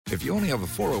If you only have a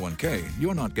 401k,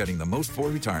 you're not getting the most for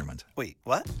retirement. Wait,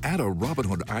 what? Add a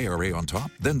Robinhood IRA on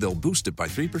top, then they'll boost it by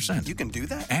 3%. You can do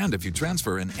that? And if you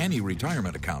transfer in any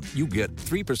retirement account, you get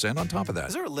 3% on top of that.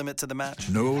 Is there a limit to the match?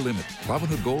 No limit.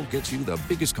 Robinhood Gold gets you the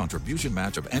biggest contribution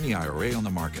match of any IRA on the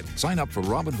market. Sign up for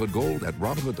Robinhood Gold at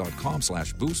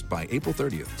Robinhood.com/boost by April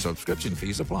 30th. Subscription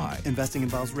fees apply. Investing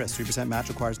involves risk. 3% match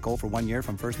requires gold for 1 year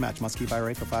from first match. Must keep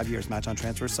IRA for 5 years. Match on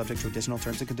transfers subject to additional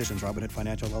terms and conditions. Robinhood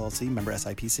Financial LLC, member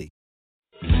SIPC.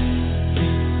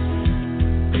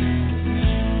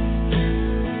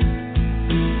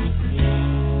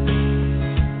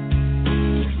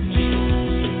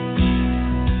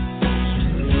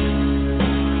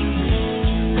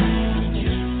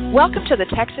 Welcome to the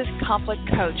Texas Conflict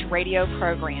Coach radio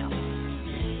program.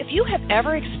 If you have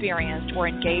ever experienced or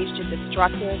engaged in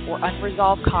destructive or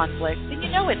unresolved conflict, then you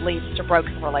know it leads to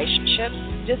broken relationships,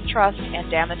 distrust,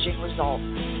 and damaging results.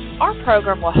 Our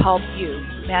program will help you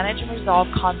manage and resolve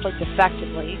conflict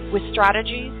effectively with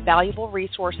strategies, valuable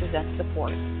resources, and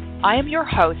support. I am your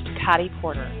host, Pattie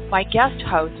Porter. My guest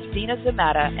hosts, Zena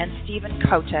Zameta and Stephen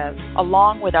Kotev,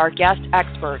 along with our guest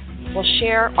experts, will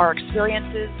share our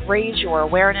experiences, raise your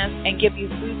awareness, and give you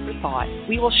food for thought.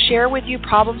 We will share with you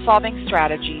problem-solving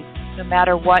strategies no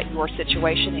matter what your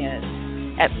situation is.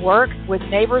 At work, with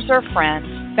neighbors or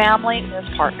friends, family, and as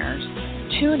partners.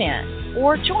 Tune in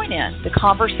or join in the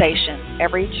conversation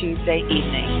every Tuesday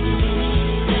evening.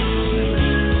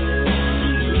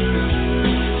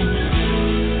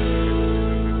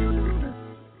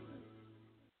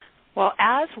 Well,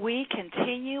 as we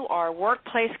continue our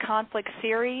workplace conflict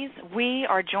series, we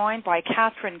are joined by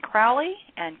Katherine Crowley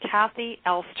and Kathi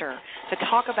Elster to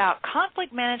talk about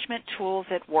conflict management tools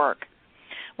at work.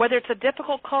 Whether it's a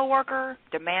difficult coworker,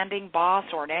 demanding boss,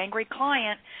 or an angry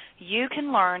client, you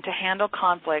can learn to handle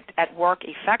conflict at work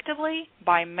effectively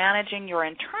by managing your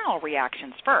internal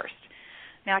reactions first.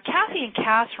 Now, Kathi and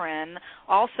Katherine,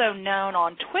 also known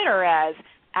on Twitter as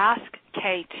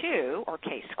AskK2 or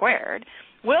K squared,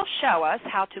 will show us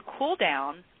how to cool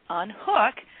down,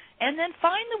 unhook, and then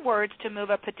find the words to move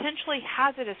a potentially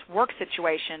hazardous work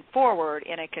situation forward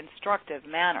in a constructive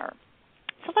manner.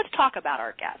 So let's talk about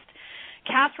our guest.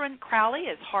 Katherine Crowley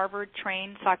is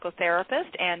Harvard-trained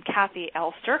psychotherapist, and Kathi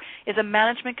Elster is a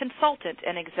management consultant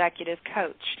and executive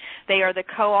coach. They are the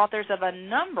co-authors of a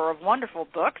number of wonderful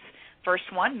books.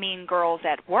 First one, Mean Girls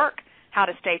at Work, How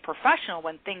to Stay Professional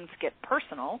When Things Get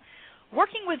Personal.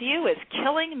 Working with You is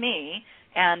Killing Me,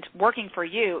 and Working for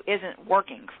You Isn't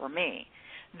Working for Me.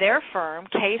 Their firm,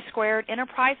 K Squared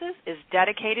Enterprises, is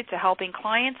dedicated to helping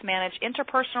clients manage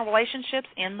interpersonal relationships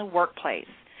in the workplace.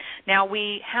 Now,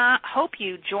 we hope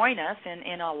you join us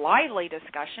in a lively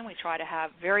discussion. We try to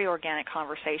have very organic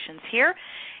conversations here,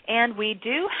 and we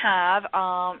do have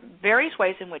various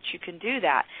ways in which you can do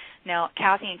that. Now,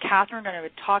 Kathi and Katherine are going to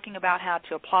be talking about how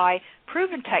to apply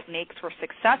proven techniques for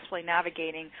successfully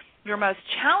navigating your most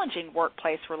challenging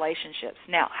workplace relationships.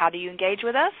 Now, how do you engage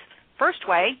with us? First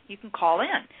way, you can call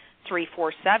in,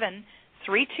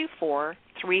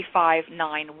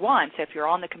 347-324-3591. So if you're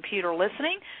on the computer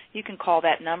listening, you can call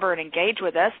that number and engage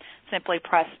with us. Simply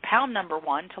press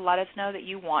 #1 to let us know that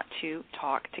you want to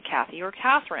talk to Kathi or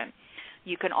Katherine.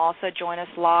 You can also join us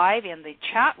live in the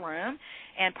chat room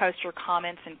and post your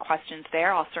comments and questions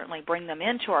there. I'll certainly bring them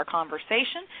into our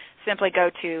conversation. Simply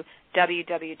go to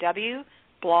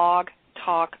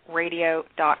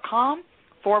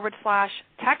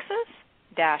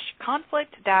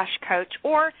www.blogtalkradio.com/Texas-conflict-coach,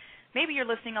 or maybe you're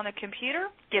listening on the computer,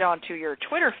 get onto your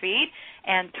Twitter feed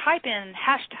and type in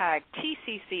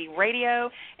 #TCC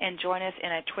Radio and join us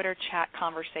in a Twitter chat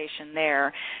conversation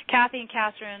there. Kathi and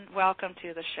Katherine, welcome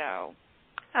to the show.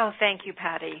 Oh, thank you,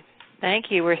 Patty.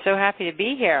 Thank you. We're so happy to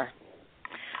be here.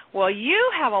 Well,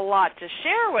 you have a lot to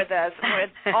share with us with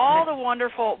all the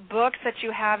wonderful books that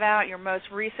you have out, your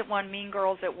most recent one, Mean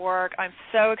Girls at Work. I'm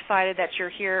so excited that you're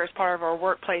here as part of our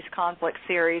Workplace Conflict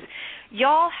series.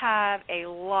 Y'all have a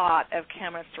lot of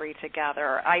chemistry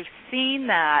together. I've seen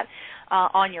that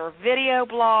on your video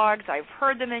blogs. I've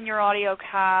heard them in your audio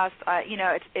cast.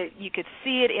 You could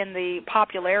see it in the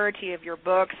popularity of your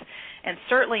books and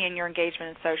certainly in your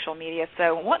engagement in social media.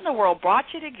 So what in the world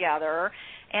brought you together?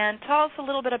 And tell us a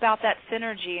little bit about that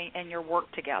synergy and your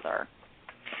work together.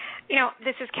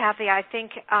 This is Kathi. I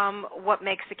think what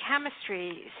makes the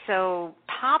chemistry so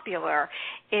popular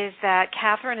is that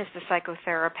Katherine is the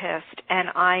psychotherapist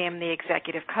and I am the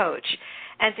executive coach.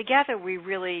 And together we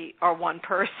really are one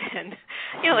person.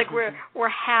 like we're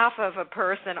half of a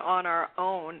person on our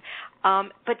own.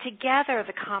 But together,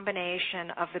 the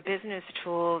combination of the business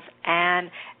tools and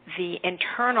the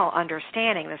internal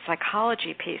understanding, the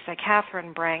psychology piece that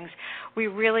Katherine brings, we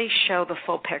really show the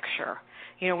full picture.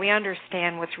 We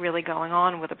understand what's really going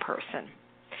on with a person.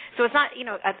 So it's not,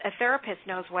 a therapist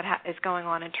knows what is going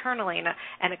on internally,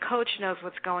 and a coach knows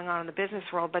what's going on in the business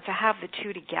world. But to have the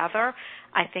two together,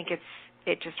 I think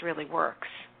it just really works.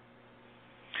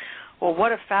 Well,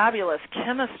 what a fabulous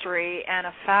chemistry and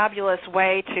a fabulous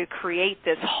way to create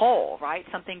this whole, right?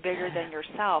 Something bigger than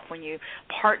yourself when you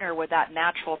partner with that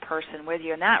natural person with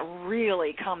you. And that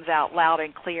really comes out loud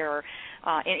and clear,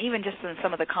 and even just in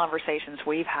some of the conversations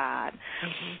we've had.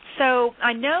 Mm-hmm. So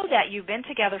I know that you've been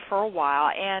together for a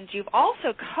while, and you've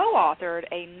also co-authored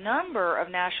a number of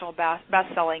national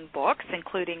best-selling books,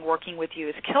 including Working With You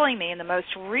Is Killing Me, and the most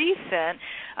recent,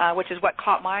 which is what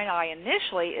caught my eye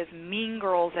initially, is Mean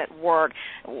Girls at Work.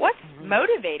 What's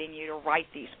motivating you to write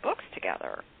these books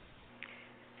together?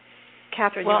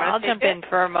 Catherine, well, I'll jump in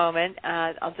for a moment.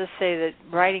 I'll just say that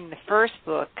writing the first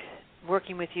book,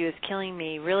 Working With You Is Killing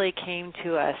Me, really came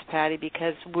to us, Patty,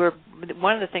 because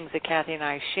one of the things that Kathi and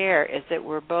I share is that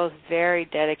we're both very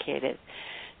dedicated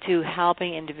to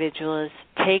helping individuals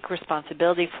take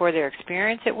responsibility for their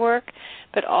experience at work,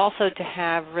 but also to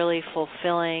have really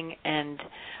fulfilling and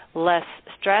less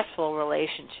stressful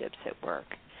relationships at work.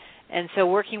 And so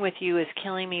Working With You Is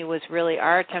Killing Me was really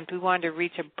our attempt. We wanted to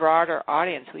reach a broader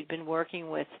audience. We'd been working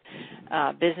with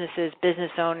businesses,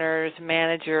 business owners,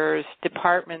 managers,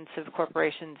 departments of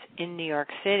corporations in New York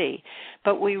City.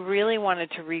 But we really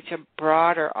wanted to reach a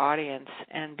broader audience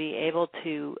and be able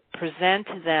to present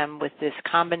them with this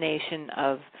combination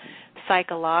of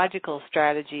psychological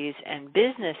strategies and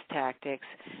business tactics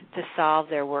to solve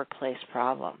their workplace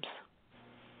problems.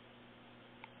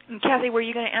 Kathi, were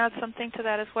you going to add something to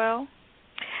that as well?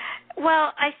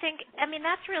 Well,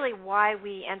 that's really why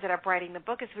we ended up writing the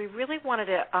book, is we really wanted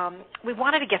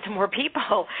to get to more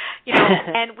people,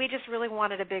 and we just really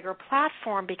wanted a bigger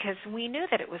platform because we knew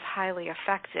that it was highly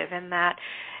effective and that,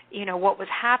 what was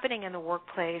happening in the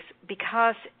workplace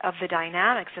because of the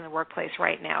dynamics in the workplace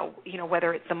right now,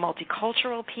 whether it's the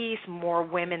multicultural piece, more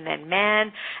women than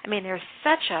men. There's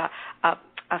such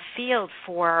a field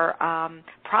for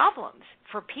problems,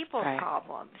 for people's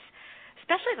problems,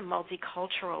 especially the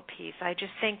multicultural piece. I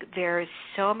just think there's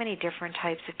so many different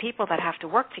types of people that have to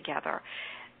work together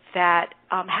that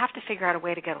have to figure out a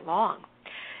way to get along.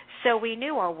 So we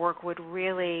knew our work would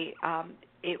really,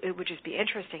 it would just be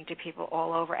interesting to people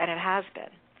all over, and it has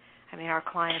been. Our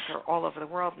clients are all over the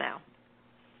world now.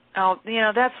 Oh,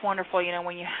 that's wonderful.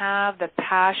 When you have the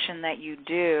passion that you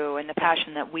do and the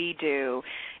passion that we do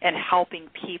in helping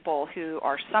people who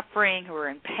are suffering, who are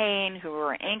in pain, who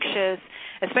are anxious,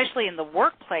 especially in the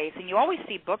workplace, and you always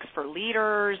see books for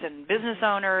leaders and business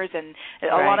owners, and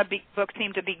a lot of books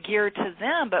seem to be geared to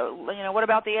them, but, what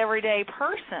about the everyday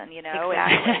person, Exactly.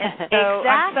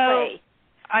 Exactly.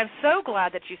 I'm so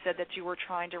glad that you said that you were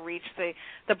trying to reach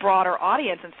the broader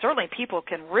audience, and certainly people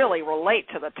can really relate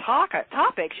to the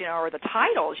topics, or the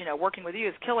titles. Working With You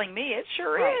Is Killing Me. It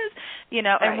sure is.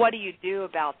 And what do you do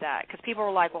about that? Because people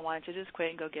are like, well, why don't you just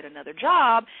quit and go get another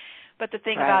job? But the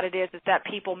thing about it is that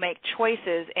people make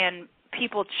choices, and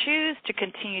people choose to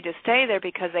continue to stay there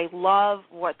because they love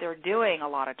what they're doing a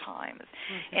lot of times.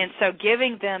 Mm-hmm. And so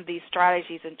giving them these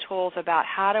strategies and tools about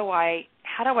how do I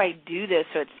do this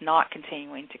so it's not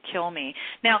continuing to kill me.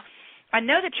 Now, I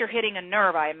know that you're hitting a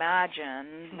nerve, I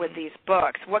imagine, with these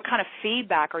books. What kind of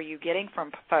feedback are you getting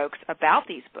from folks about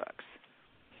these books?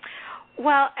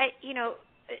 Well,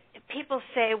 people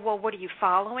say, well, what are you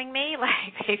following me?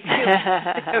 Like they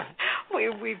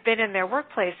feel we've been in their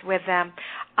workplace with them.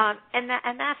 And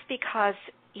that's because,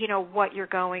 what you're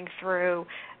going through,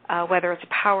 whether it's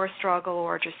a power struggle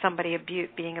or just somebody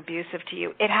being abusive to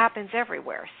you, it happens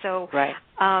everywhere. So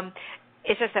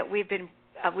it's just that we've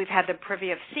had the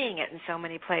privy of seeing it in so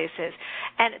many places.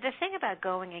 And the thing about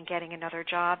going and getting another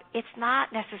job, it's not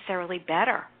necessarily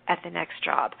better at the next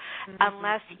job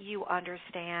unless you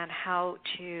understand how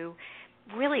to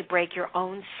really break your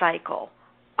own cycle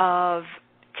of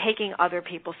taking other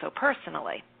people so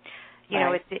personally.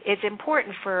 It's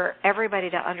important for everybody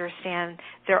to understand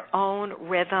their own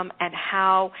rhythm and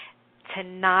how to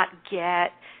not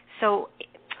get so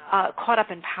caught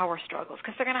up in power struggles,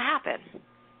 because they're going to happen.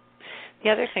 The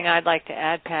other thing I'd like to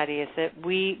add, Patty, is that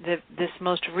this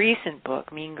most recent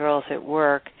book, Mean Girls at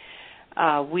Work,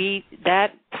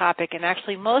 that topic, and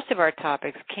actually most of our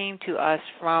topics, came to us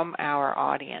from our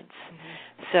audience.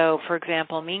 Mm-hmm. So, for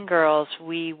example, Mean Girls,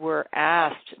 we were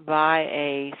asked by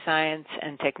a Science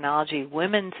and Technology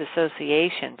Women's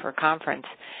Association for a conference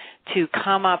to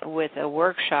come up with a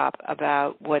workshop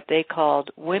about what they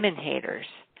called women haters,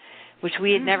 which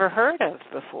we had never heard of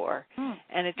before.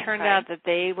 And it turned out that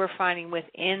they were finding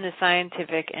within the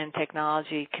scientific and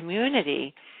technology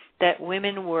community that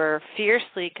women were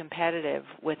fiercely competitive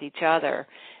with each other.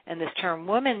 And this term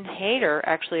woman hater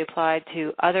actually applied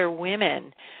to other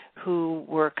women who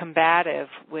were combative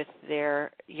with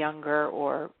their younger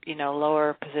or,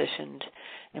 lower positioned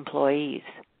employees.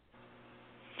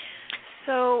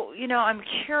 So, I'm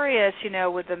curious,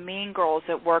 with the Mean Girls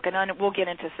at work, and we'll get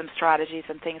into some strategies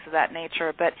and things of that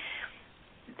nature, but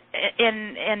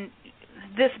in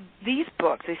these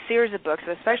books, these series of books,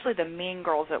 especially the Mean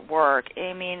Girls at Work,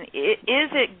 I mean, is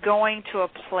it going to a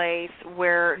place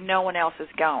where no one else is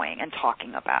going and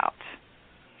talking about,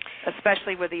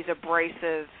 especially with these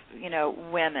abrasive,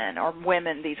 women or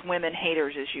these women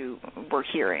haters, as you were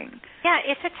hearing? Yeah,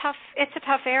 it's a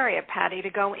tough area, Patty, to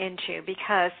go into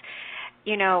because,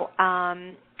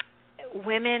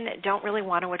 women don't really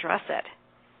want to address it.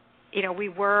 We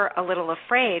were a little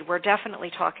afraid. We're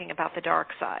definitely talking about the dark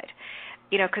side.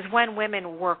 Because when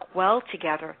women work well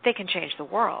together, they can change the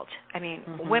world. I mean,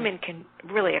 women can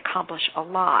really accomplish a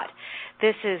lot.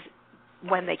 This is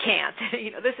when they can't.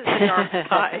 This is the dark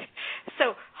side.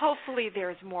 So hopefully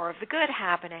there's more of the good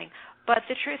happening. But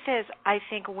the truth is, I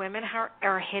think women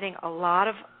are hitting a lot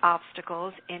of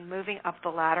obstacles in moving up the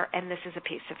ladder, and this is a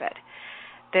piece of it.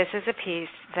 This is a piece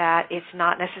that it's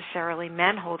not necessarily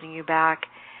men holding you back.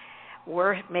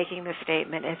 We're making the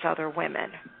statement it's other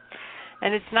women.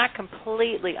 And it's not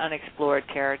completely unexplored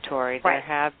territory. Right. There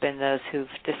have been those who've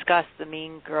discussed the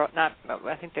Mean Girl.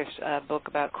 I think there's a book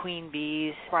about queen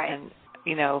bees. Right. And,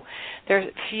 there's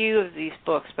a few of these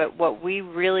books. But what we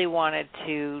really wanted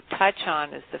to touch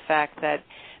on is the fact that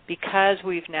because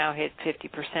we've now hit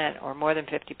 50% or more than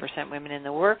 50% women in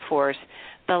the workforce,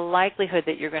 the likelihood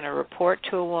that you're going to report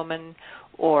to a woman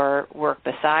or work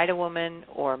beside a woman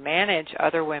or manage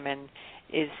other women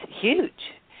is huge.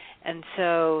 And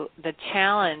so the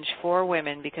challenge for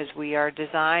women, because we are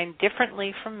designed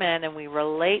differently from men and we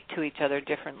relate to each other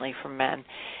differently from men,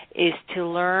 is to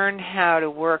learn how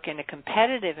to work in a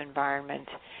competitive environment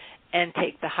and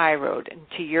take the high road. And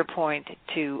to your point,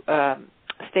 to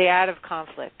stay out of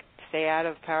conflict, stay out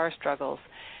of power struggles,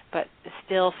 but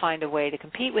still find a way to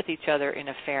compete with each other in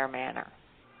a fair manner.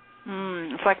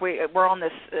 It's like we're on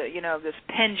this, this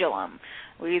pendulum.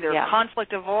 We either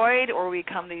conflict avoid or we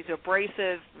become these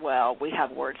abrasive. Well, we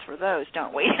have words for those,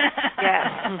 don't we?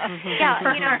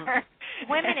 Yeah.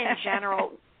 Women in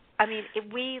general. I mean,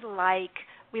 we like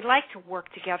to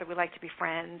work together. We like to be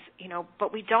friends.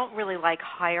 But we don't really like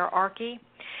hierarchy.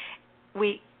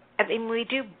 We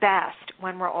do best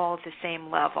when we're all at the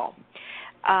same level.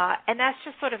 And that's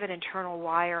just sort of an internal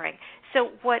wiring.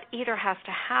 So what either has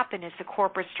to happen is the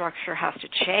corporate structure has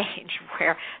to change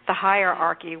where the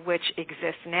hierarchy, which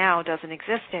exists now, doesn't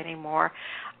exist anymore,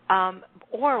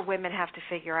 or women have to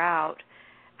figure out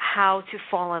how to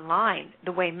fall in line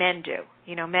the way men do.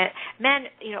 Men,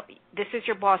 this is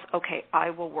your boss. Okay, I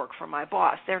will work for my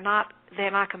boss. They're not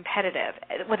competitive.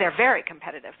 Well, they're very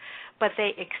competitive, but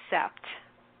they accept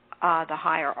the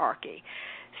hierarchy.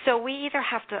 So we either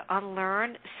have to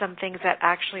unlearn some things that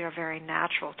actually are very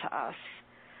natural to us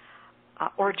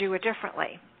or do it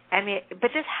differently.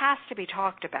 But this has to be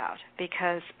talked about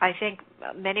because I think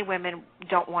many women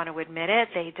don't want to admit it.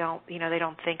 They don't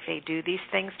think they do these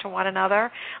things to one another,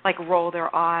 like roll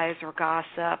their eyes or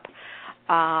gossip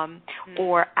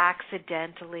or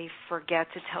accidentally forget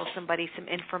to tell somebody some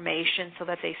information so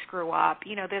that they screw up.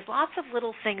 There's lots of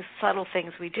little things, subtle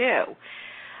things we do.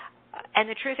 And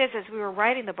the truth is, as we were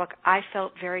writing the book, I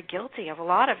felt very guilty of a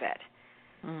lot of it.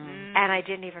 And I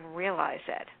didn't even realize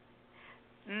it.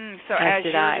 So as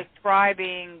you're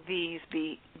describing these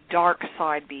dark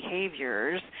side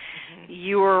behaviors,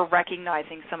 you were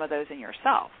recognizing some of those in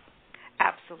yourself.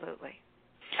 Absolutely.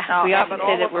 We often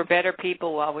say that we're better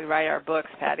people while we write our books,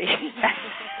 Patty.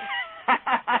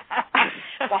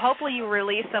 Well, hopefully you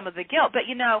release some of the guilt. But,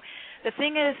 the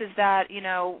thing is that,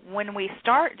 when we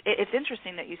start, it's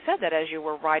interesting that you said that as you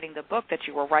were writing the book, that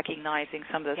you were recognizing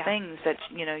some of the things that,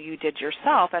 you did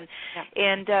yourself. And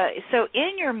so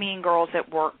in your Mean Girls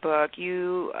at Work book,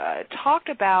 you talked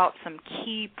about some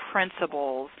key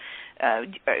principles.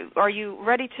 Are you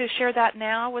ready to share that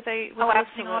now with a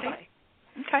listening audience?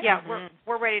 Okay. Yeah,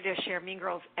 we're ready to share Mean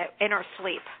Girls in our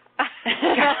sleep.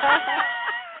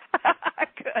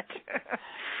 Good.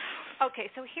 Okay,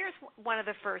 so here's one of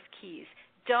the first keys.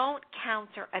 Don't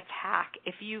counterattack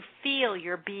if you feel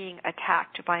you're being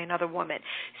attacked by another woman.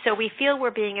 So we feel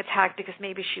we're being attacked because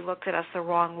maybe she looked at us the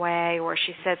wrong way or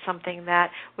she said something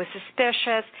that was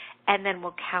suspicious, and then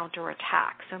we'll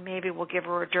counterattack. So maybe we'll give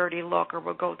her a dirty look, or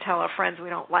we'll go tell our friends we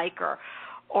don't like her.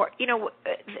 Or,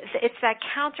 it's that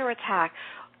counterattack.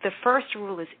 The first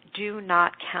rule is do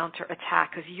not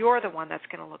counterattack, because you're the one that's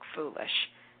going to look foolish.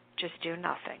 Just do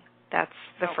nothing. That's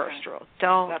the first rule.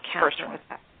 Don't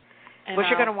counterattack. What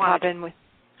you're going to want to do.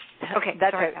 Okay,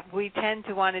 that's right. We tend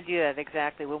to want to do that,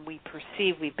 exactly. When we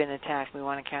perceive we've been attacked, we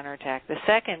want to counterattack. The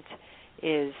second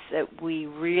is that we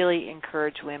really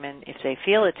encourage women, if they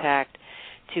feel attacked,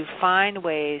 to find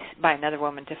ways, by another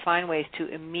woman, to find ways to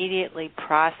immediately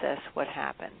process what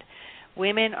happened.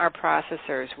 Women are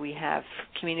processors. We have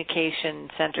communication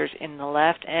centers in the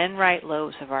left and right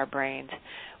lobes of our brains.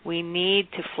 We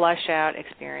need to flush out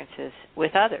experiences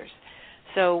with others.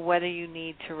 So whether you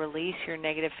need to release your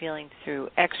negative feelings through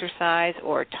exercise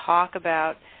or talk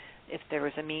about if there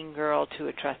was a mean girl to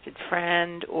a trusted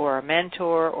friend or a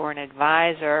mentor or an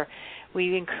advisor,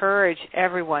 we encourage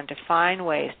everyone to find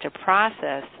ways to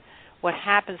process what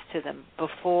happens to them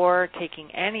before taking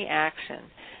any action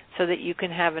so that you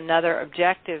can have another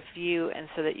objective view and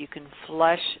so that you can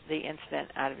flush the incident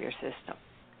out of your system.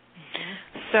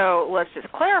 So let's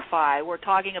just clarify. We're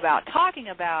talking about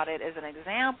it as an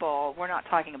example. We're not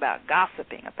talking about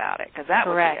gossiping about it, because that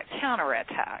Correct. would be a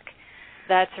counterattack.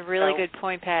 That's a really good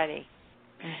point, Patty.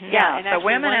 Mm-hmm. Yeah, and so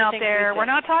women out there, we're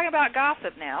not talking about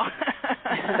gossip now.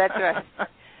 That's right.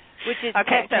 Which is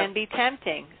can be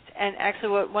tempting. And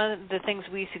actually one of the things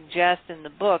we suggest in the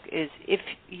book is if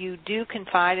you do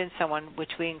confide in someone,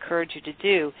 which we encourage you to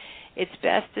do, it's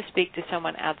best to speak to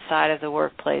someone outside of the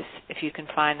workplace if you can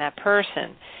find that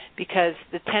person, because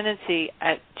the tendency,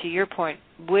 to your point,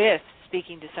 with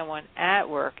speaking to someone at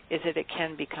work is that it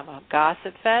can become a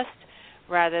gossip fest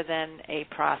rather than a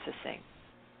processing.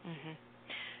 Mm-hmm.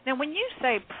 Now, when you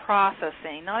say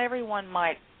processing, not everyone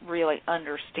might really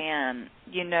understand,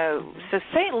 so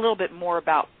say a little bit more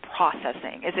about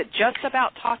processing. Is it just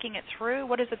about talking it through?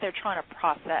 What is it they're trying to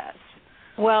process?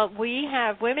 Well,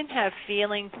 women have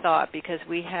feeling thought because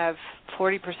we have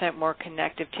 40% more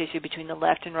connective tissue between the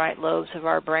left and right lobes of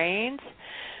our brains.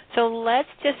 So let's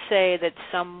just say that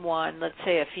someone, let's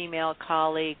say a female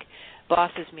colleague,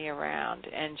 bosses me around,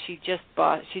 and she just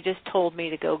told me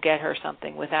to go get her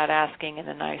something without asking in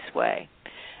a nice way.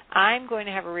 I'm going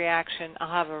to have a reaction.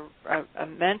 I'll have a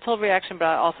mental reaction, but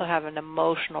I'll also have an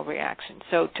emotional reaction.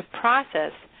 So to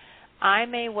process, I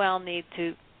may well need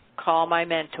to call my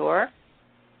mentor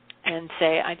and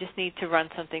say, I just need to run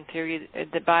something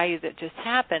by you that just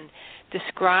happened.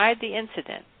 Describe the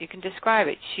incident. You can describe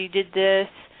it. She did this.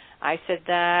 I said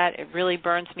that. It really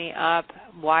burns me up.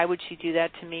 Why would she do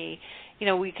that to me?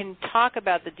 We can talk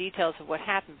about the details of what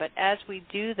happened, but as we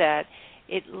do that,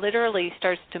 it literally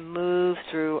starts to move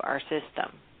through our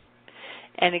system.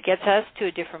 And it gets us to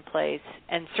a different place.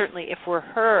 And certainly if we're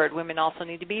heard, women also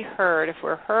need to be heard. If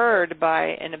we're heard by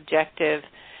an objective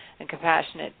and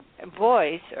compassionate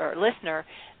voice or listener,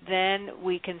 then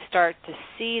we can start to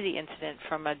see the incident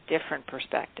from a different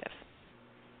perspective.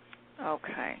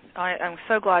 Okay. I'm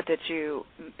so glad that you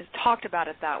talked about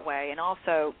it that way, and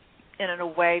also in a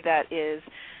way that is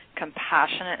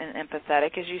compassionate and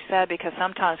empathetic, as you said, because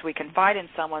sometimes we confide in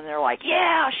someone and they're like,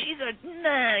 yeah, she's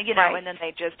right. And then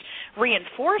they just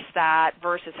reinforce that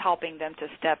versus helping them to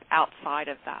step outside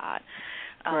of that.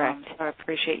 Correct. So I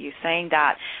appreciate you saying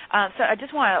that. So I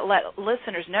just want to let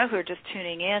listeners know who are just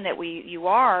tuning in that you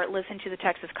are listening to the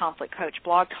Texas Conflict Coach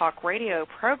Blog Talk Radio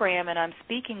program, and I'm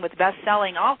speaking with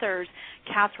best-selling authors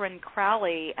Katherine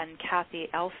Crowley and Kathi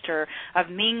Elster of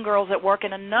Mean Girls at Work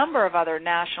and a number of other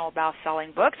national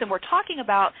best-selling books. And we're talking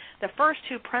about the first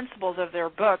two principles of their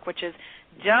book, which is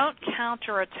don't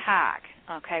counterattack.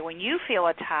 Okay, when you feel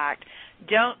attacked,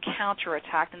 don't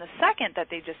counterattack. And the second that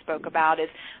they just spoke about is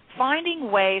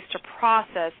finding ways to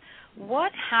process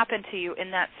what happened to you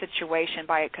in that situation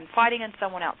by confiding in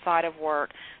someone outside of work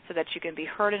so that you can be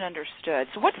heard and understood.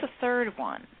 So what's the third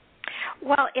one?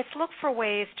 Well, it's look for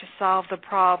ways to solve the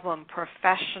problem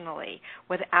professionally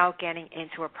without getting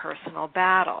into a personal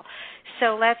battle.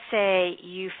 So let's say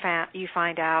you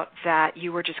find out that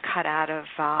you were just cut out of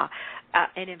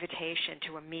an invitation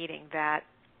to a meeting that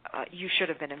you should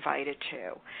have been invited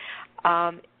to.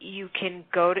 You can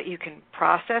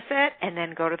process it and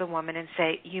then go to the woman and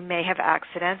say, you may have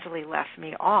accidentally left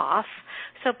me off,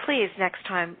 so please next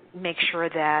time make sure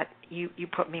that you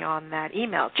put me on that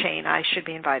email chain. I should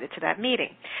be invited to that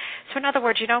meeting. So in other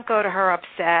words, you don't go to her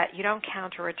upset. You don't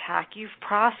counterattack. You've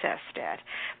processed it.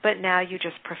 But now you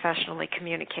just professionally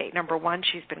communicate. Number one,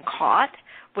 she's been caught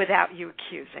without you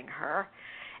accusing her.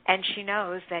 And she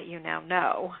knows that you now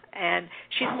know, and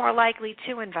she's more likely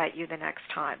to invite you the next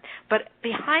time. But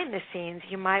behind the scenes,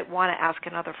 you might want to ask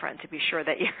another friend to be sure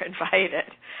that you're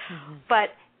invited. Mm-hmm.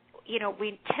 But,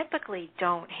 we typically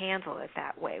don't handle it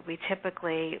that way. We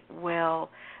typically will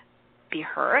be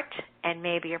hurt and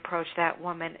maybe approach that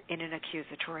woman in an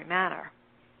accusatory manner,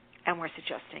 and we're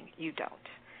suggesting you don't.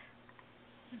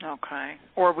 Okay.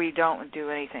 Or we don't do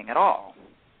anything at all.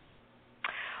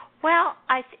 Well,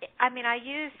 I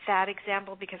use that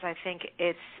example because I think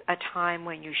it's a time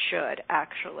when you should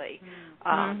actually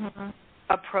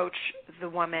approach the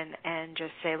woman and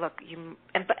just say, look,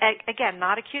 but again,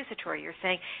 not accusatory. You're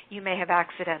saying you may have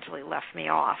accidentally left me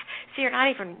off. So you're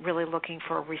not even really looking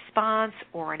for a response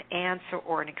or an answer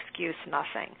or an excuse,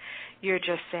 nothing. You're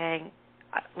just saying,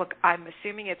 look, I'm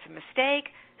assuming it's a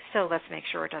mistake, so let's make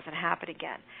sure it doesn't happen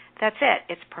again. That's it.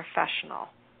 It's professional.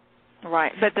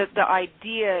 Right, but the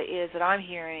idea is that I'm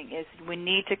hearing is we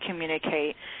need to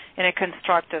communicate in a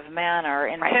constructive manner,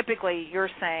 and typically you're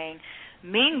saying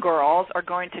mean girls are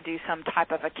going to do some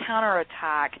type of a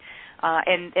counterattack,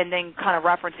 and then kind of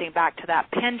referencing back to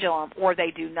that pendulum, or they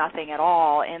do nothing at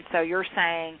all. And so you're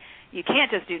saying you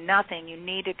can't just do nothing. You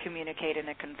need to communicate in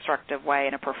a constructive way,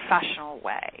 in a professional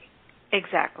way.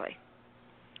 Exactly.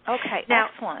 Okay, now,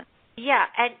 excellent. Yeah,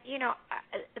 and,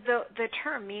 the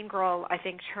term mean girl, I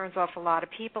think, turns off a lot of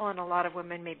people, and a lot of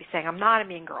women may be saying, I'm not a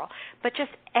mean girl. But just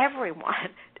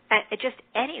everyone, just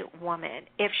any woman,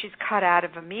 if she's cut out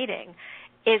of a meeting,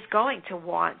 is going to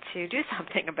want to do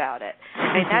something about it.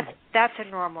 I mean, that's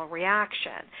a normal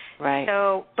reaction. Right.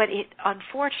 So, but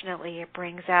unfortunately, it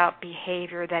brings out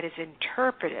behavior that is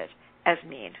interpreted as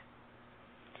mean.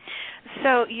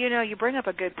 So, you bring up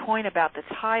a good point about the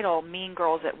title, Mean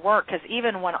Girls at Work, because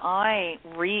even when I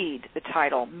read the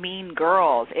title, Mean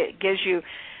Girls, it gives you,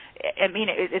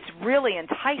 it's really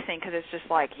enticing because it's just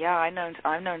like, yeah,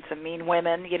 I've known some mean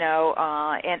women,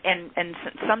 and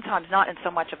sometimes not in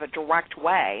so much of a direct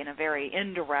way, in a very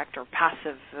indirect or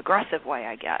passive-aggressive way,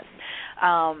 I guess.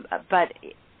 But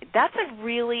that's a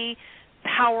really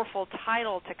powerful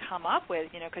title to come up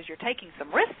with, because you're taking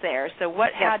some risks there. So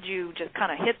what had you just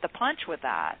kind of hit the punch with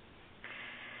that?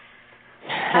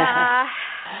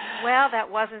 Well, that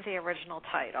wasn't the original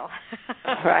title.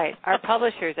 Right. Our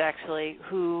publishers actually,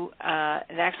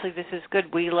 and actually this is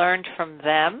good, we learned from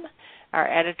them, our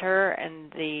editor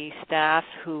and the staff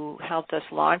who helped us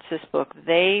launch this book.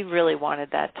 They really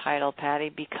wanted that title, Patty,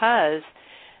 because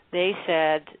they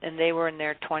said, and they were in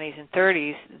their 20s and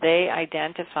 30s, they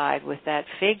identified with that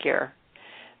figure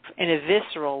in a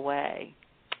visceral way.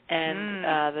 And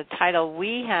the title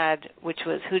we had, which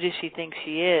was Who Does She Think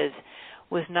She Is,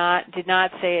 did not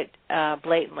say it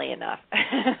blatantly enough.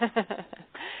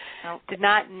 Did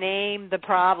not name the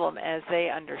problem as they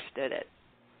understood it.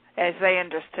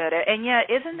 And yet,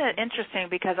 isn't it interesting,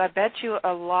 because I bet you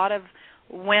a lot of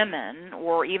women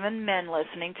or even men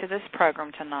listening to this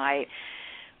program tonight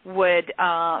would,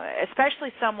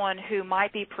 especially someone who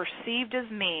might be perceived as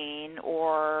mean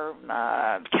or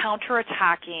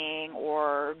counterattacking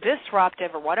or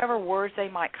disruptive or whatever words they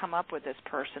might come up with this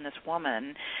person, this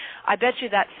woman, I bet you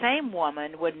that same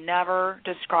woman would never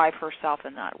describe herself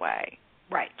in that way.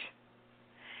 Right.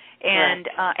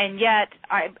 And yet,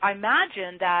 I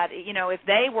imagine that, if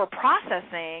they were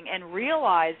processing and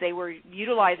realized they were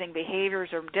utilizing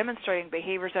behaviors or demonstrating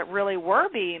behaviors that really were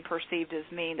being perceived as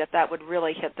mean, that would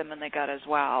really hit them in the gut as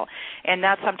well. And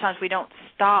that sometimes we don't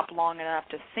stop long enough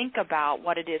to think about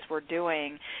what it is we're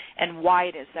doing and why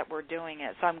it is that we're doing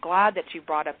it. So I'm glad that you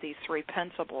brought up these three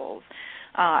principles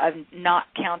of not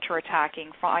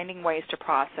counterattacking, finding ways to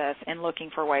process, and looking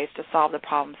for ways to solve the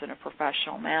problems in a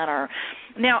professional manner.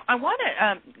 Now, I want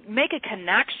to make a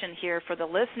connection here for the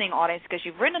listening audience, because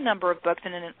you've written a number of books,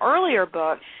 and in an earlier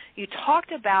book, you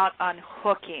talked about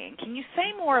unhooking. Can you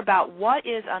say more about what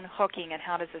is unhooking and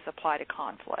how does this apply to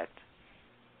conflict?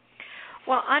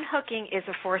 Well, unhooking is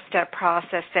a 4-step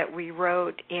process that we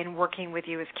wrote in Working With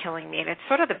You Is Killing Me, and it's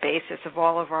sort of the basis of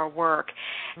all of our work.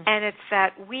 And it's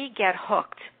that we get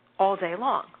hooked all day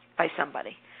long by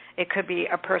somebody. It could be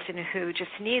a person who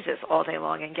just sneezes all day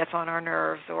long and gets on our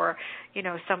nerves, or,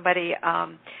 somebody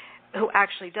who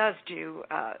actually does do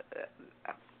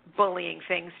bullying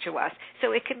things to us.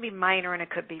 So it can be minor and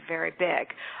it could be very big.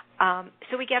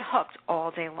 So we get hooked all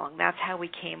day long. That's how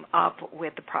we came up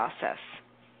with the process.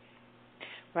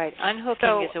 Right.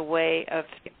 Unhooking is a way of...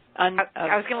 I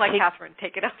was going to let Katherine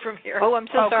take it up from here. Oh, I'm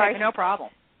so sorry. No problem.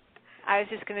 I was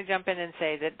just going to jump in and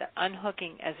say that the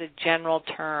unhooking as a general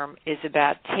term is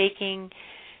about taking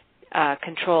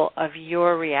control of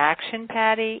your reaction,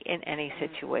 Patty, in any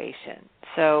situation.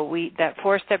 So that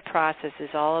 4-step process is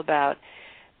all about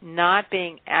not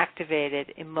being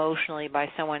activated emotionally by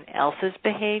someone else's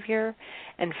behavior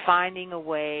and finding a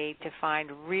way to find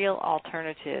real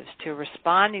alternatives to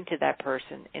responding to that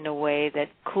person in a way that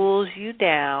cools you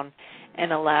down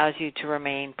and allows you to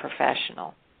remain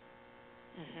professional.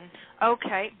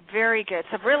 Okay, very good.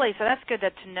 So that's good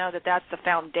to know that that's the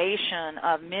foundation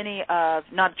of many of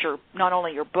not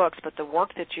only your books but the work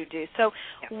that you do. So,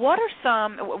 what are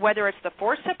some, whether it's the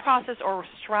 4-step process or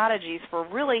strategies for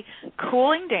really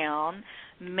cooling down,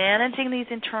 managing these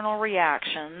internal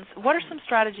reactions? What are some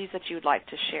strategies that you'd like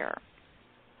to share?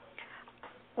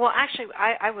 Well, actually,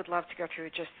 I would love to go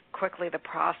through just quickly the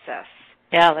process.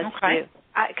 Yeah, let's do.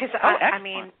 Because I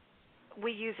mean,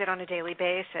 we use it on a daily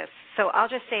basis. So I'll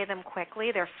just say them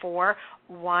quickly. There are 4.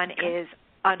 One is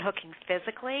unhooking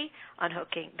physically,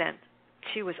 then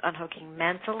 2 is unhooking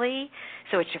mentally.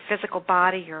 So it's your physical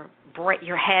body, your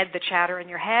head, the chatter in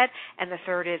your head. And the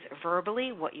 3rd is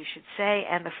verbally, what you should say.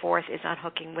 And the 4th is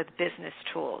unhooking with business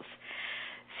tools.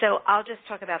 So I'll just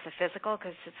talk about the physical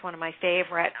because it's one of my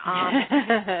favorite.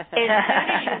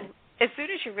 As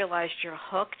soon as you realize you're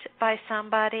hooked by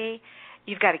somebody,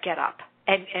 you've got to get up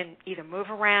and either move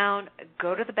around,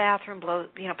 go to the bathroom,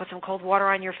 put some cold water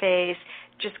on your face,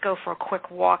 just go for a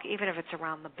quick walk, even if it's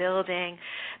around the building,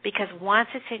 because once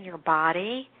it's in your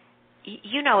body,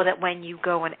 you know that when you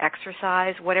go and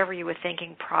exercise, whatever you were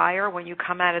thinking prior, when you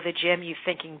come out of the gym, you're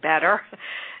thinking better.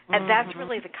 And that's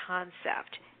really the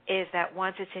concept, is that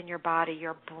once it's in your body,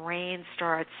 your brain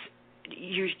starts,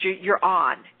 you're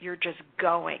on, you're just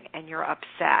going, and you're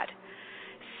upset.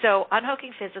 So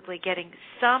unhooking physically,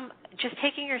 just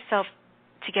taking yourself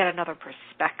to get another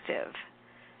perspective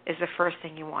is the first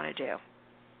thing you want to do.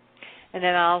 And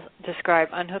then I'll describe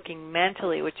unhooking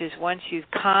mentally, which is once you've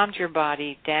calmed your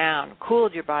body down,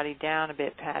 cooled your body down a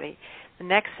bit, Patty, the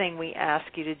next thing we ask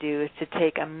you to do is to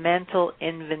take a mental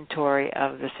inventory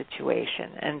of the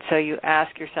situation. And so you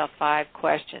ask yourself 5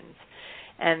 questions.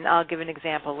 And I'll give an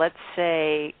example. Let's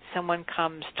say someone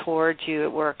comes towards you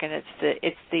at work, and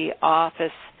it's the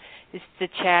office, it's the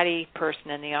chatty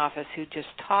person in the office who just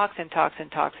talks and talks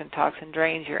and talks and talks and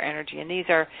drains your energy. And these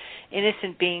are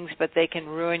innocent beings, but they can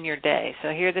ruin your day. So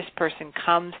here this person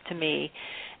comes to me,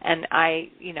 and I,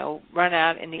 run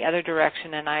out in the other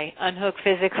direction, and I unhook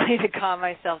physically to calm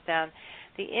myself down.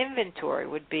 The inventory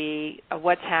would be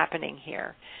what's happening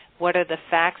here. What are the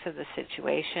facts of the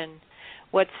situation?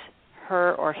 What's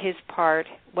her or his part,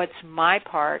 what's my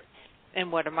part,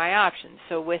 and what are my options?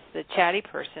 So with the chatty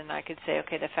person, I could say,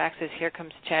 okay, the facts is here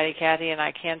comes Chatty Kathi, and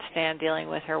I can't stand dealing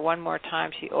with her one more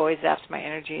time. She always zaps my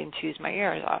energy and chews my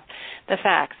ears off. The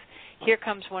facts, here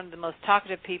comes one of the most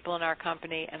talkative people in our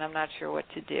company, and I'm not sure what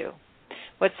to do.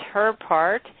 What's her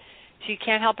part? She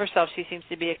can't help herself. She seems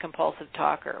to be a compulsive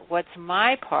talker. What's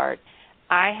my part?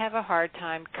 I have a hard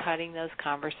time cutting those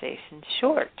conversations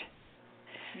short.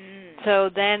 So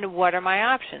then what are my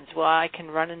options? Well, I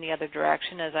can run in the other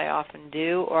direction, as I often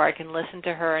do, or I can listen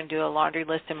to her and do a laundry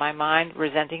list in my mind,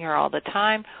 resenting her all the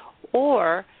time,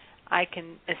 or I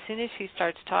can, as soon as she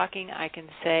starts talking, I can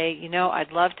say,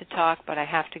 I'd love to talk, but I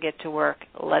have to get to work.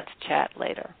 Let's chat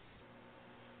later.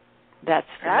 That's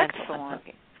the mental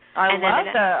unhooking.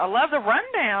 I love the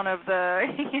rundown of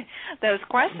those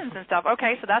questions and stuff.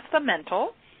 Okay, so that's the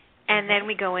mental. And then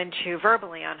we go into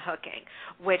verbally unhooking,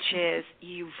 which is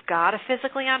you've got to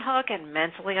physically unhook and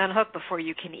mentally unhook before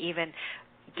you can even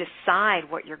decide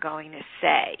what you're going to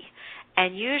say.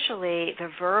 And usually the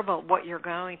verbal, what you're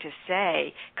going to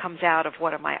say, comes out of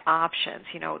what are my options,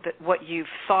 what you've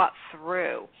thought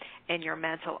through in your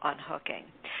mental unhooking.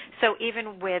 So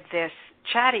even with this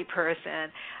chatty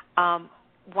person,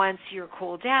 once you're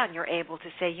cooled down, you're able to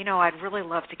say, I'd really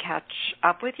love to catch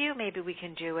up with you. Maybe we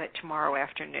can do it tomorrow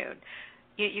afternoon.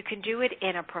 You can do it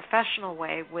in a professional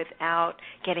way without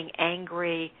getting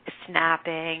angry,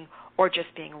 snapping, or just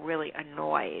being really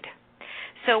annoyed.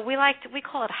 So we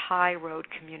call it high road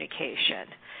communication,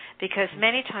 because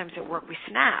many times at work we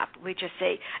snap. We just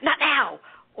say, not now,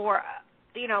 or,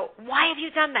 why have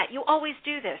you done that? You always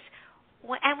do this.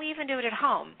 And we even do it at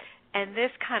home. And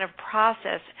this kind of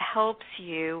process helps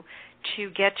you to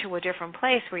get to a different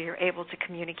place where you're able to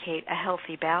communicate a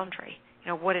healthy boundary,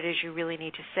 what it is you really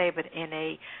need to say, but in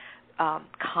a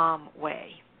calm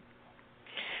way.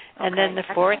 And then the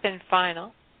 4th and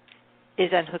final is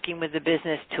unhooking with the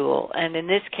business tool. And in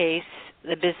this case,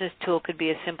 the business tool could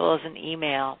be as simple as an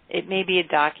email. It may be a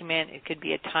document. It could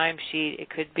be a timesheet. It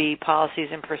could be policies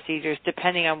and procedures,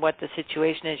 depending on what the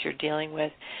situation is you're dealing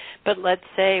with. But let's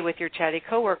say with your chatty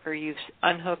coworker, you've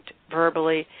unhooked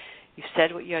verbally. You've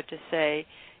said what you had to say.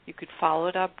 You could follow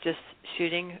it up just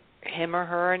shooting him or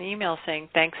her an email saying,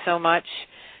 thanks so much,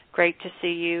 great to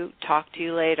see you, talk to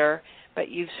you later. But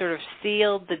you've sort of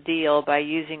sealed the deal by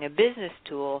using a business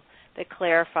tool that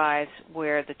clarifies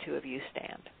where the two of you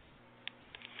stand.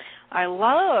 I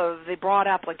love the broad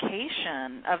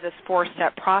application of this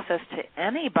 4-step process to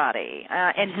anybody.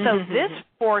 And so this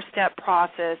 4-step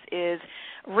process is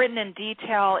written in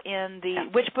detail in the,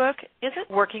 which book is it?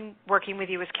 Working With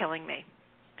You Is Killing Me.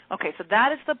 Okay, so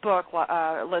that is the book,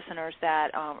 listeners,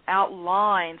 that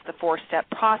outlines the 4-step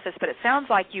process, but it sounds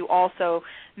like you also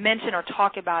mention or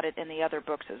talk about it in the other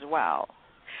books as well.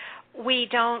 We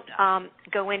don't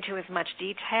go into as much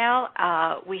detail.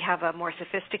 We have a more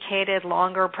sophisticated,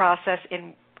 longer process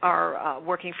in our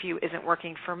Working For You Isn't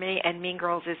Working For Me, and Mean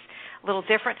Girls is a little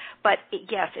different. But,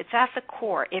 yes, it's at the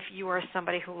core. If you are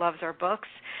somebody who loves our books,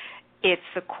 it's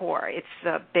the core. It's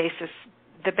the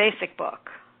basic book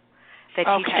that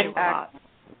teaches you a lot.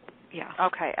 Yeah.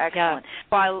 Okay, excellent. Yeah.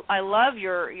 Well, I love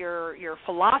your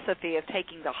philosophy of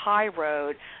taking the high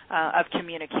road of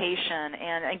communication.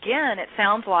 And, again, it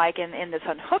sounds like in this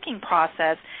unhooking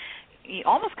process, you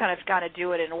almost kind of got to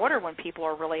do it in order when people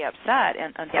are really upset,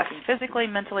 and unhooking physically,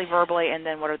 mentally, verbally, and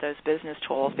then what are those business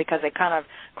tools, because they kind of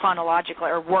chronologically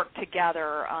or work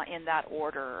together in that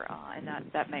order, and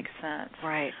that makes sense.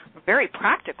 Right. Very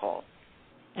practical.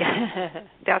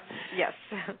 Yes.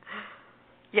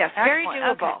 Yes, very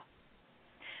doable. Okay.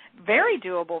 Very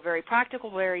doable, very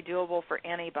practical, very doable for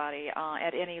anybody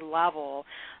at any level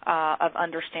of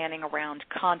understanding around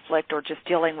conflict or just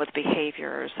dealing with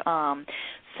behaviors.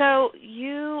 So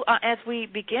you, as we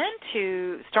begin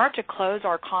to start to close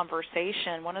our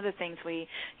conversation, one of the things we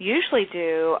usually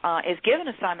do is give an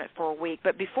assignment for a week.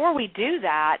 But before we do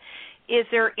that, is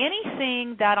there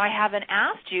anything that I haven't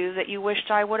asked you that you wished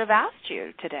I would have asked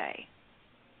you today?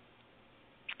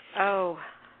 Oh,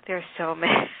 there's so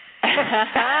many.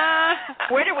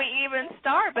 Where do we even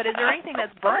start? But is there anything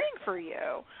that's burning for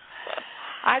you?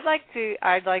 I'd like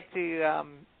to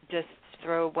just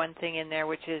throw one thing in there,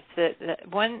 which is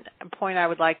that one point I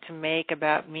would like to make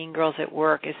about Mean Girls at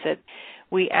Work is that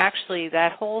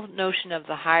that whole notion of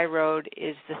the high road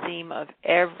is the theme of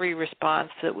every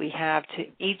response that we have to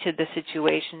each of the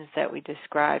situations that we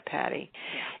describe, Patty.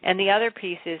 And the other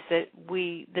piece is that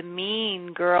the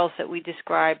mean girls that we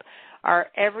describe are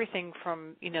everything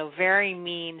from, very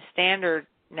mean, standard,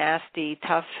 nasty,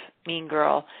 tough, mean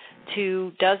girl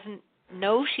to doesn't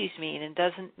know she's mean and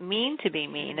doesn't mean to be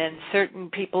mean, and certain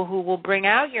people who will bring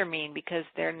out your mean because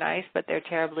they're nice but they're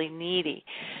terribly needy.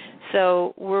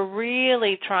 So we're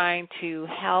really trying to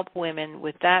help women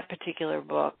with that particular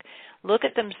book look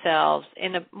at themselves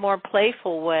in a more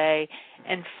playful way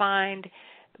and find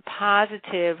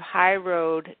positive, high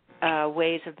road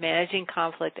ways of managing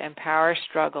conflict and power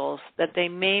struggles that they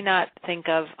may not think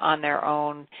of on their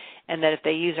own, and that if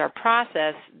they use our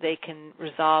process, they can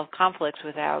resolve conflicts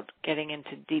without getting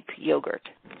into deep yogurt.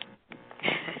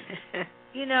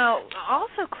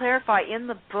 Also clarify in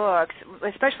the books,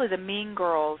 especially the Mean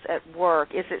Girls at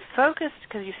Work, is it focused,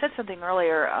 because you said something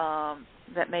earlier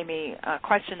that made me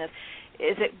question this,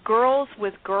 is it girls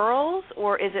with girls,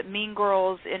 or is it mean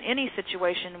girls in any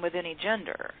situation with any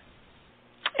gender?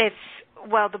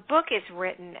 The book is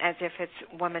written as if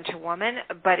it's woman to woman,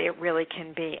 but it really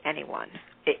can be anyone.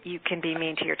 You can be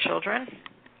mean to your children.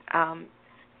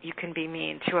 You can be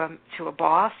mean to a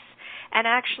boss. And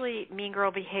actually, mean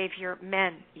girl behavior,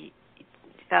 men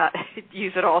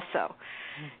use it also.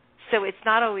 So it's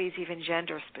not always even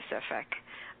gender specific.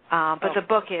 But the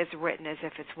book is written as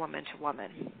if it's woman to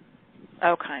woman.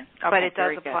 Okay. But it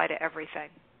does apply to everything.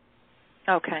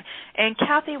 Okay. And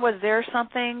Kathi, was there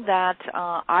something that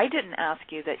I didn't ask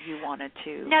you that you wanted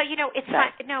to? No, it's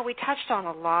not. No, we touched on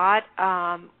a lot.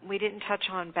 We didn't touch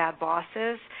on bad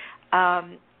bosses.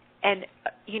 And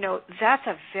that's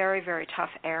a very, very tough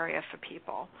area for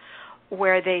people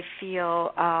where they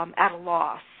feel at a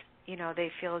loss.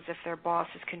 They feel as if their boss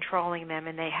is controlling them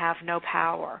and they have no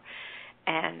power.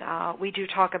 And we do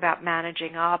talk about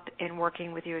managing up in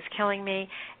Working With You Is Killing Me.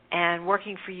 And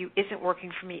Working For You Isn't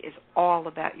Working For Me is all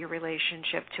about your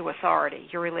relationship to authority,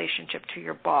 your relationship to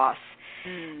your boss.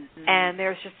 Mm-hmm. And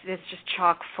it's just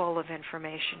chock full of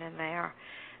information in there.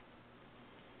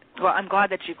 Well, I'm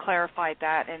glad that you clarified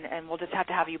that, and we'll just have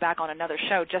to have you back on another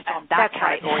show just on that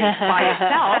category by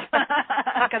itself,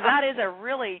 because that is a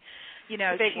really,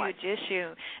 huge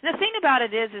issue. And the thing about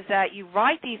it is that you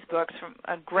write these books from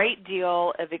a great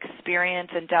deal of experience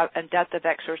and depth of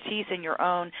expertise in your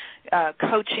own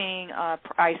coaching,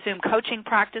 I assume coaching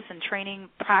practice and training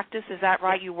practice. Is that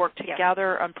right? You work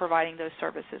together on providing those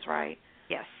services, right?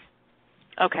 Yes.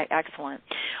 Okay, excellent.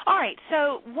 All right,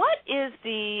 so what is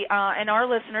and our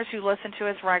listeners who listen to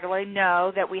us regularly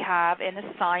know that we have an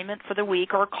assignment for the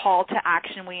week or a call to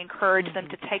action. We encourage them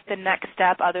to take the next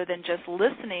step other than just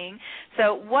listening.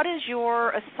 So what is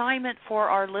your assignment for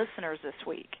our listeners this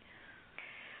week?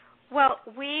 Well,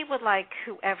 we would like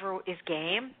whoever is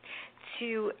game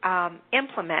to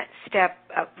implement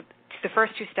the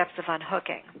first 2 steps of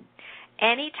unhooking.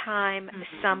 Anytime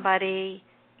somebody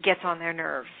gets on their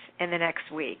nerves in the next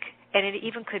week, and it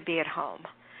even could be at home,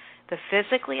 the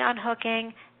physically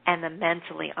unhooking and the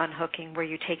mentally unhooking, where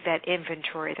you take that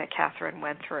inventory that Katherine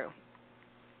went through.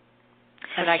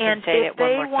 And I can say it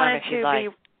one more time if you'd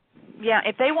like.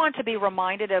 If they want to be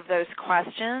reminded of those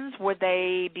questions, would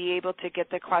they be able to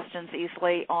get the questions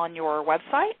easily on your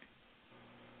website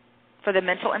for the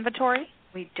mental inventory?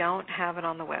 We don't have it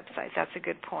on the website. That's a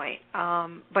good point.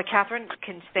 But Katherine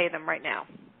can say them right now.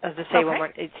 As I say, one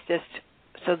more, it's just,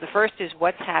 so the first is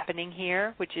what's happening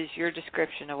here, which is your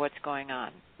description of what's going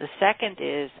on. The second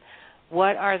is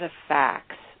what are the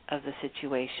facts of the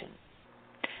situation.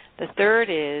 The third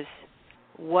is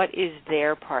what is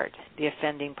their part, the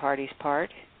offending party's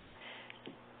part.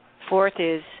 Fourth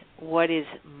is what is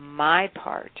my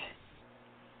part.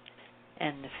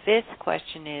 And the fifth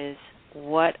question is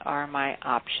what are my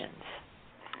options.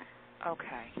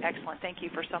 Okay, excellent. Thank you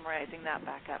for summarizing that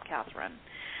back up, Katherine.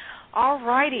 All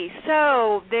righty,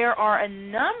 so there are a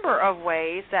number of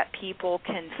ways that people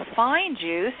can find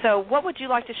you. So what would you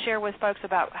like to share with folks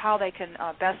about how they can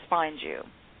best find you?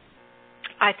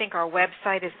 I think our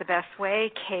website is the best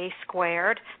way,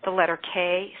 the letter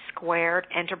K squared,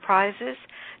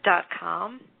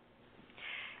 enterprises.com.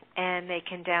 And they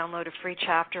can download a free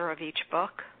chapter of each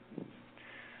book.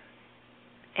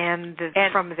 And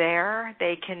from there,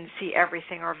 they can see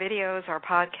everything, our videos, our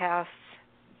podcasts,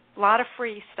 a lot of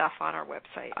free stuff on our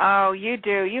website. Oh, you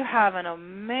do. You have an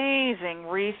amazing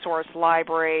resource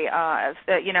library.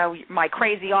 My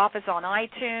Crazy Office on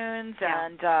iTunes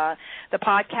and the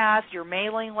podcast, your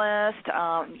mailing list.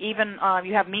 Even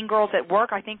you have Mean Girls at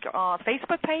Work, I think,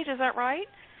 Facebook page. Is that right?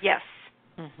 Yes.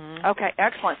 Mm-hmm. Okay,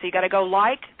 excellent. So you got to go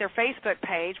like their Facebook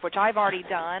page, which I've already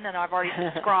done and I've already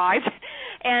subscribed.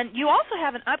 And you also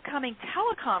have an upcoming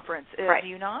teleconference, do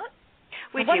you not?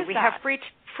 We do. We have free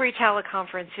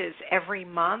teleconferences every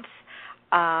month,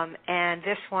 and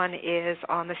this one is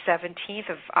on the 17th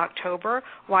of October,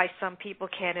 why some people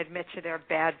can't admit to their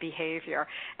bad behavior.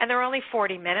 And they're only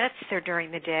 40 minutes. They're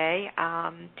during the day,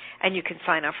 and you can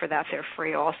sign up for that. They're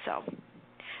free also.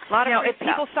 A lot of free if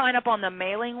people sign up on the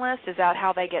mailing list, is that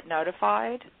how they get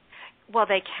notified? Well,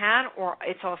 they can, or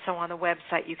it's also on the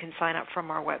website. You can sign up from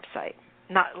our website.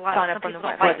 Sign up from the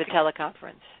website for the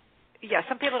teleconference. Yeah,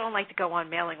 some people don't like to go on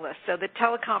mailing lists, so the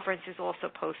teleconference is also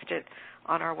posted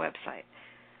on our website.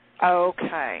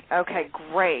 Okay,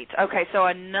 great. Okay, so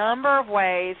a number of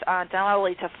ways not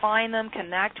only to find them,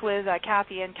 connect with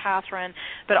Kathi and Katherine,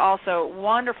 but also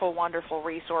wonderful, wonderful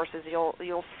resources.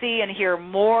 You'll see and hear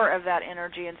more of that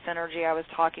energy and synergy I was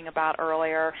talking about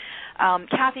earlier.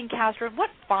 Kathi and Katherine,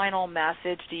 what final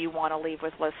message do you want to leave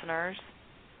with listeners?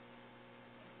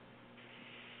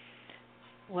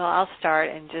 Well, I'll start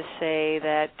and just say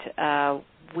that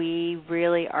we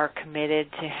really are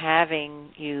committed to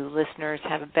having you listeners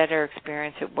have a better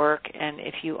experience at work. And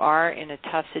if you are in a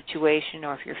tough situation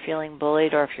or if you're feeling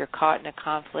bullied or if you're caught in a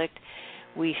conflict,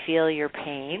 we feel your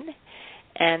pain.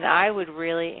 And I would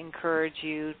really encourage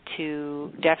you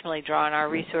to definitely draw on our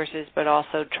resources, but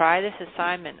also try this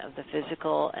assignment of the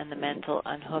physical and the mental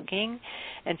unhooking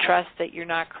and trust that you're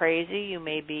not crazy. You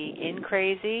may be in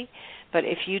crazy, but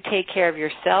if you take care of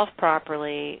yourself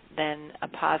properly, then a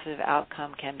positive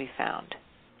outcome can be found.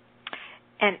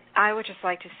 And I would just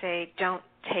like to say, don't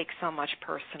take so much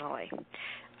personally.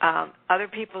 Other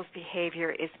people's behavior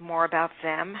is more about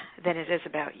them than it is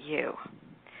about you.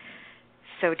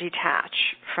 So detach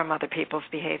from other people's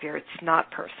behavior. It's not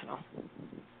personal.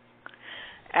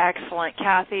 Excellent.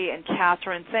 Kathi and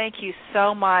Katherine, thank you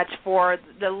so much for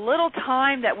the little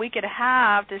time that we could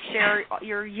have to share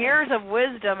your years of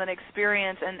wisdom and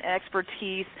experience and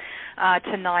expertise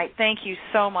tonight. Thank you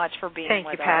so much for being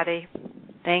with us. Thank you, Patty.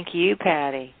 Thank you,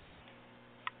 Patty.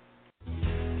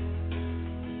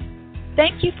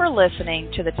 Thank you for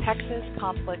listening to the Texas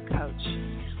Conflict Coach.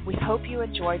 We hope you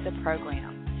enjoyed the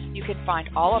program. You can find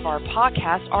all of our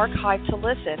podcasts archived to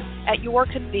listen at your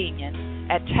convenience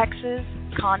at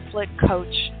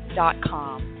texasconflictcoach.com.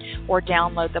 cyberpolicy.com or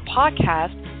download the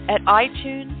podcast at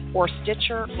iTunes or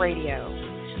Stitcher Radio.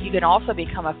 You can also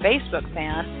become a Facebook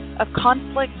fan of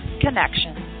Conflict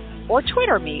Connection or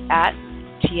Twitter me at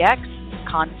TX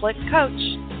Conflict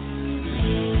Coach.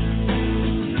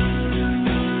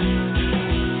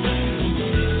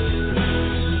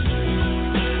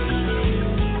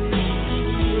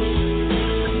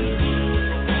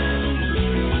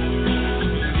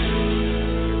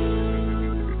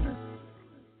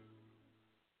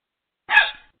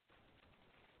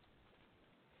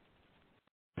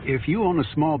 If you own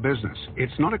a small business,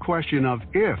 it's not a question of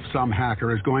if some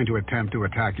hacker is going to attempt to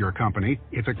attack your company.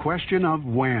 It's a question of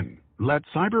when. Let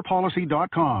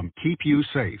cyberpolicy.com keep you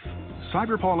safe.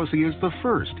 CyberPolicy is the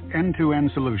first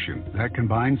end-to-end solution that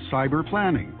combines cyber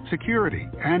planning, security,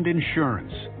 and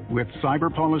insurance. With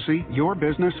CyberPolicy, your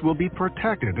business will be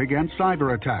protected against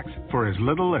cyber attacks for as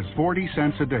little as 40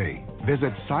 cents a day.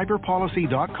 Visit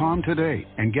cyberpolicy.com today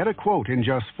and get a quote in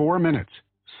just 4 minutes.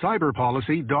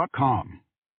 cyberpolicy.com.